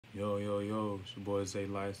Yo, yo, yo, it's your boy Zay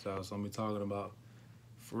Lifestyle. So I'm be talking about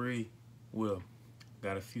free will.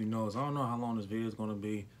 Got a few notes. I don't know how long this video is gonna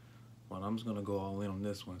be, but I'm just gonna go all in on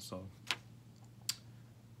this one. So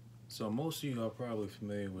most of you are probably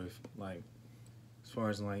familiar with as far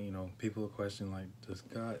as people question does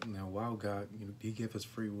God why God He give us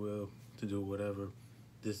free will to do whatever,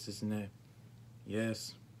 this and that.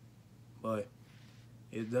 Yes, but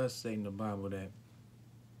it does say in the Bible that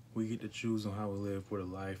we get to choose on how we live, whether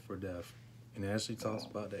life or death. And it actually talks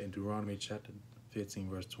about that in Deuteronomy chapter 15,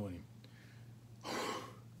 verse 20.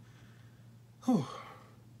 Whew.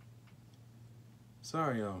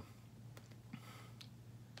 Sorry, y'all.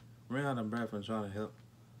 Ran out of breath and trying to help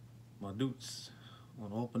my dudes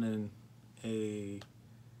on opening a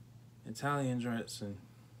Italian dress, and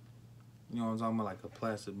I'm talking about like a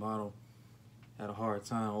plastic bottle. Had a hard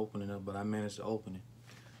time opening it, but I managed to open it.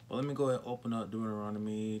 Well, let me go ahead and open up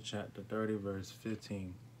Deuteronomy chapter 30, verse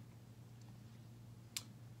 15.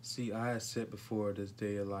 See, I have set before this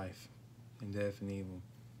day of life and death and evil,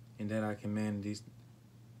 and that I command this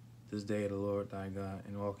day of the Lord thy God,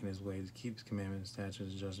 and walk in his ways, to keep his commandments, statutes,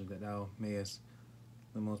 and judgments, that thou mayest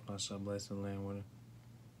the most part shall bless the land with it.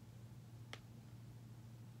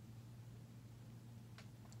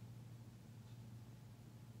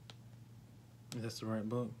 That's the right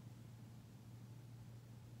book.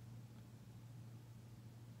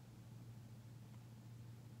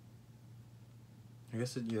 I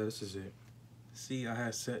guess this is it. See, I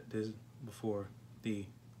have set this before thee.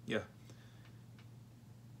 Yeah.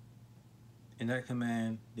 And that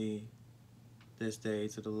command thee this day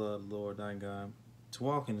to the Lord thy God, to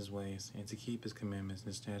walk in his ways, and to keep his commandments, and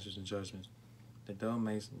his statutes, and judgments, that thou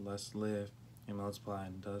mayest live and multiply,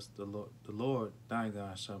 and thus the Lord thy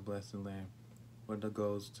God shall bless the land where thou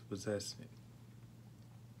goest to possess it.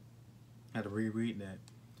 I had to reread that.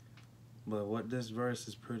 But what this verse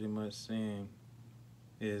is pretty much saying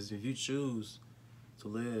is, if you choose to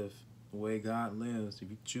live the way God lives,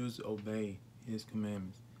 if you choose to obey his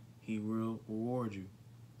commandments, he will reward you.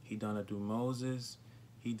 He done it through Moses.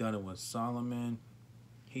 He done it with Solomon.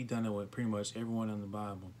 He done it with pretty much everyone in the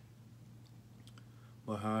Bible.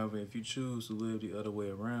 But however, if you choose to live the other way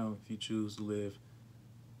around, if you choose to live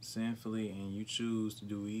sinfully and you choose to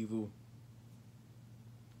do evil,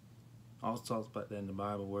 also talks about that in the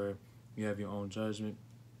Bible, where you have your own judgment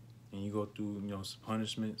and you go through some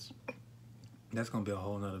punishments. That's gonna be a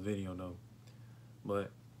whole nother video though.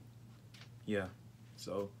 But yeah,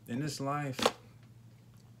 so in this life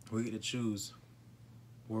we get to choose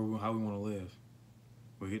how we want to live.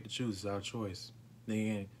 We get to choose. It's our choice. Then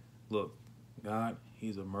again, look, God,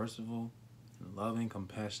 he's a merciful, loving,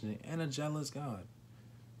 compassionate, and a jealous God.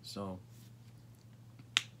 So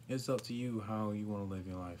it's up to you how you want to live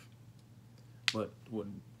your life. But what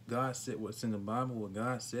God said, what's in the Bible, what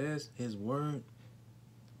God says, his word,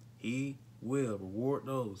 he will reward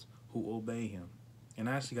those who obey him. And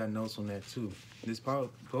I actually got notes on that too. This probably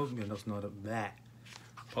supposed to be another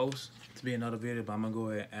post to be another video, but I'm gonna go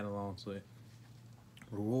ahead and add along to it.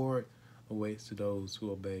 Reward awaits to those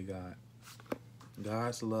who obey God.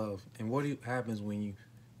 God's love. And what happens when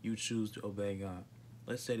you choose to obey God?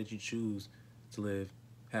 Let's say that you choose to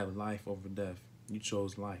have life over death. You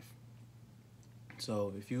chose life.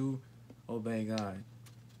 So if you obey God,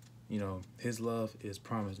 his love is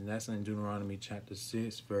promised. And that's in Deuteronomy chapter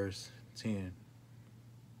 6, verse 10.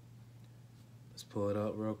 Let's pull it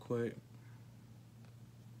up real quick.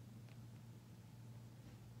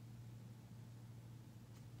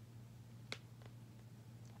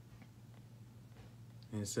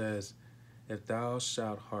 And it says, if thou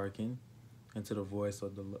shalt hearken unto the voice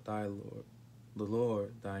of the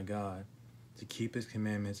Lord thy God, to keep his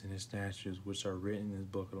commandments and his statutes which are written in this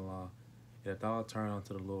book of the law, and if thou turn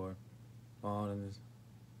unto the Lord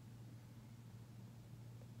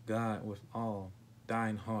God with all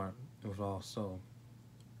thine heart and with all soul.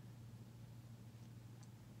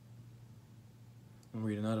 And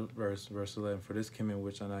read another verse 11. For this commandment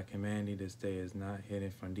which I command thee this day is not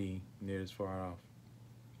hidden from thee, neither is far off.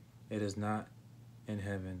 It is not in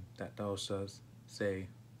heaven, that thou shalt say,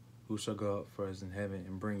 who shall go up for us in heaven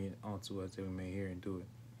and bring it unto us that we may hear and do it.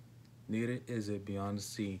 Neither is it beyond the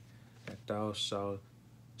sea, that thou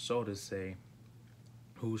shouldest say,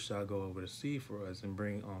 who shall go over the sea for us and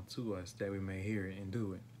bring it unto us that we may hear it and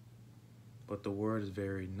do it. But the word is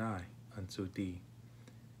very nigh unto thee,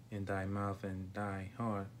 in thy mouth and thy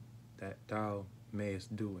heart, that thou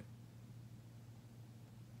mayest do it.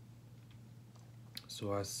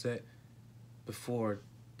 So I set before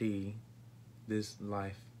thee this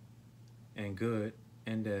life and good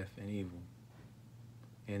and death and evil,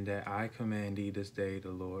 and that I command thee this day, the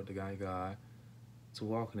Lord thy God, to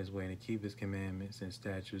walk in his way and to keep his commandments and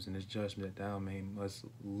statutes and his judgment, that thou may must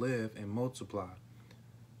live and multiply.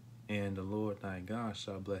 And the Lord thy God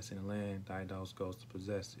shall bless in the land thy dogs goes to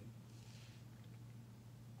possess it.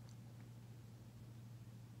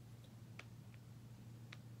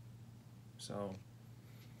 So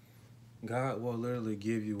God will literally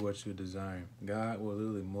give you what you desire. God will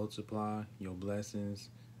literally multiply your blessings.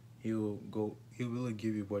 He'll really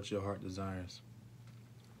give you what your heart desires.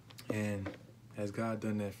 And has God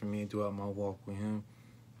done that for me throughout my walk with him?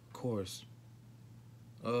 Of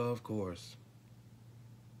course.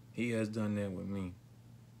 He has done that with me.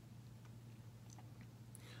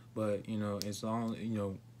 But, it's all,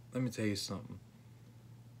 let me tell you something.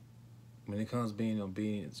 When it comes to being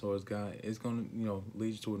obedient towards God, it's going to,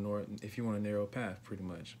 lead you to if you want a narrow path, pretty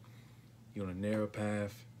much. You want a narrow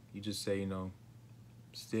path, you just say,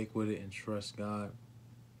 stick with it and trust God.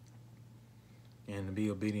 And to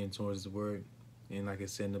be obedient towards the word. And like it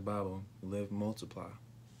said in the Bible, live, multiply.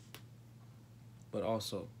 But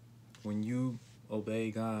also, when you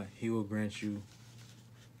obey God, he will grant you,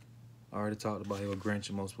 I already talked about, he will grant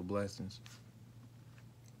you multiple blessings.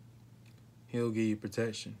 He'll give you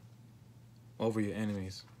protection over your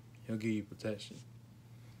enemies. He'll give you protection.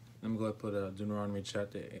 Let me go ahead and put Deuteronomy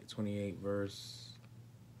chapter 28, verse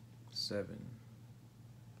 7.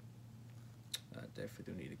 I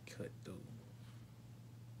definitely do need to cut through.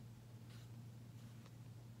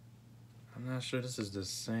 I'm not sure this is the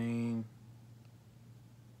same.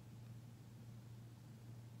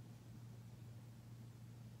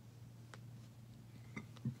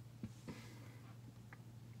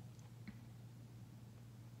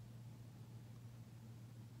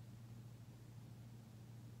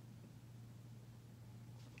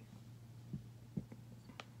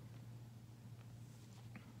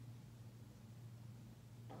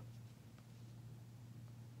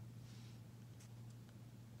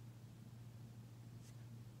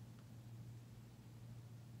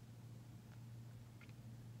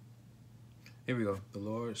 Here we go. The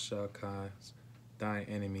Lord shall cause thy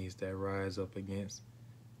enemies that rise up against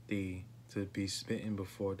thee to be smitten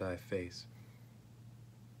before thy face.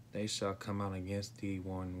 They shall come out against thee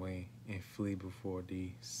one way and flee before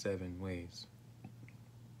thee 7 ways.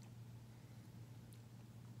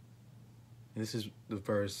 And this is the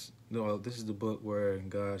verse. No, this is the book where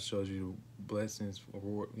God shows you blessings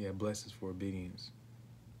for obedience.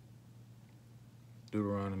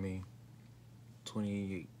 Deuteronomy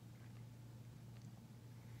 28.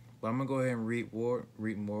 But I'm gonna go ahead and read more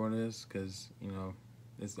of this because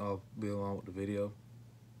it's all be along with the video.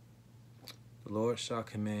 The Lord shall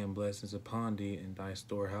command blessings upon thee in thy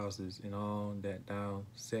storehouses and all that thou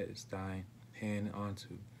settest thine hand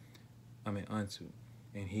unto,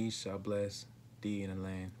 and he shall bless thee in the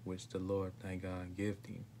land which the Lord thy God give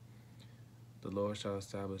thee. The Lord shall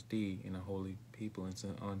establish thee in a holy people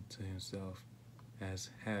unto himself,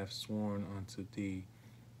 as hath sworn unto thee,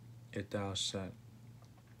 if thou shalt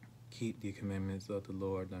keep the commandments of the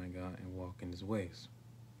Lord thy God and walk in his ways.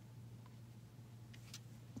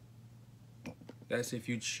 That's if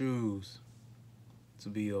you choose to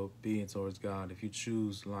be obedient towards God. If you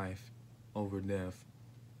choose life over death,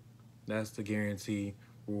 that's the guarantee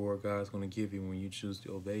reward God's going to give you when you choose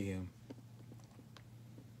to obey him.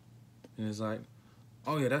 And it's like,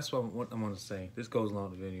 oh yeah, that's what I'm going to say. This goes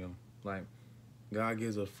along with the video. Like, God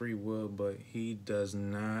gives us free will, but he does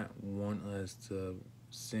not want us to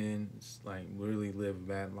sin, like really live a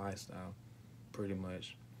bad lifestyle, pretty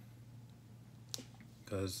much.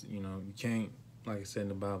 Because, you can't, like I said in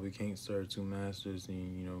the Bible, you can't serve 2 masters.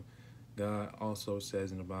 And, God also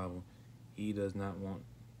says in the Bible, he does not want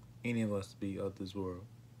any of us to be of this world.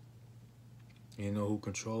 And who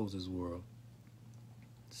controls this world?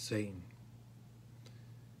 Satan.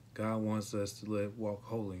 God wants us to walk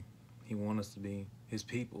holy. He wants us to be his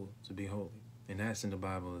people, to be holy. And that's in the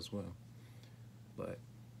Bible as well. But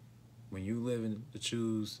when you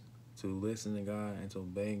choose to listen to God and to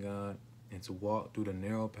obey God and to walk through the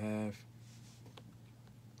narrow path,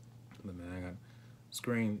 man, I got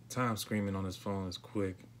time screaming on this phone is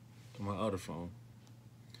quick on my other phone.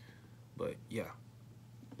 But yeah,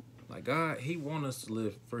 like God, he wants us to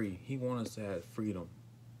live free. He wants us to have freedom.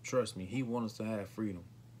 Trust me, he wants us to have freedom.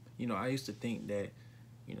 I used to think that,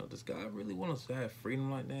 does God really want us to have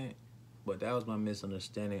freedom like that? But that was my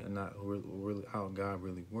misunderstanding of not really how God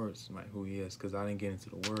really works, like who he is, because I didn't get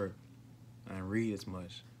into the word. I didn't read as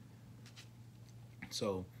much.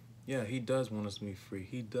 So, yeah, he does want us to be free.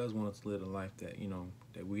 He does want us to live a life that,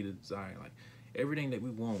 that we desire. Like, everything that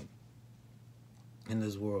we want in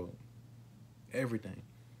this world, everything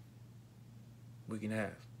we can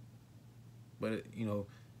have. But,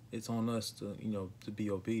 it's on us to, to be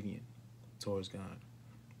obedient towards God.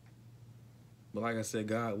 But like I said,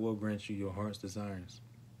 God will grant you your heart's desires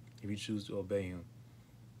if you choose to obey him.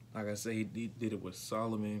 Like I said, he did it with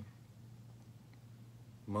Solomon,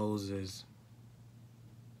 Moses,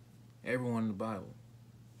 everyone in the Bible.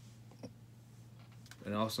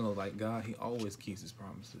 And also, like, God, he always keeps his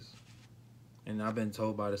promises. And I've been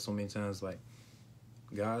told by this so many times, like,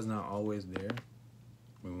 God's not always there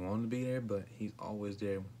when we want him to be there, but he's always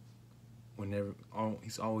there whenever,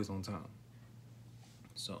 he's always on time.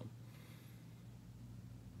 So,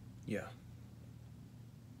 yeah.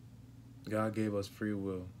 God gave us free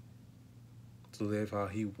will to live how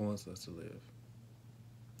he wants us to live,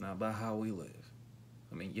 not by how we live.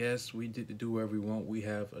 I mean, yes, we get to do whatever we want. We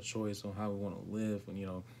have a choice on how we want to live,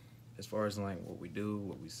 and, as far as like what we do,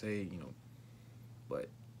 what we say, But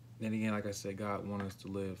then again, like I said, God wants us to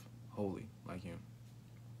live holy like him.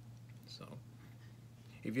 So,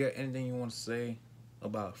 if you have anything you want to say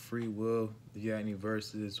about free will, if you got any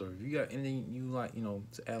verses, or if you got anything you like,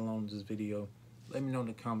 to add along to this video, let me know in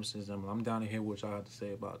the comments. I'm down to hear what y'all have to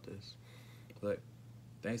say about this. But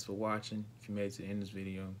thanks for watching. If you made it to the end of this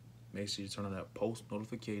video, make sure you turn on that post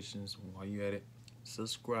notifications while you at it.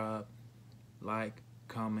 Subscribe, like,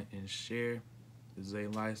 comment, and share. The Zay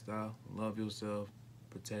lifestyle. Love yourself.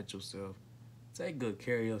 Protect yourself. Take good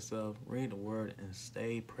care of yourself. Read the word and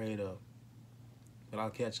stay prayed up. But I'll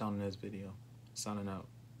catch y'all in this video. Signing out.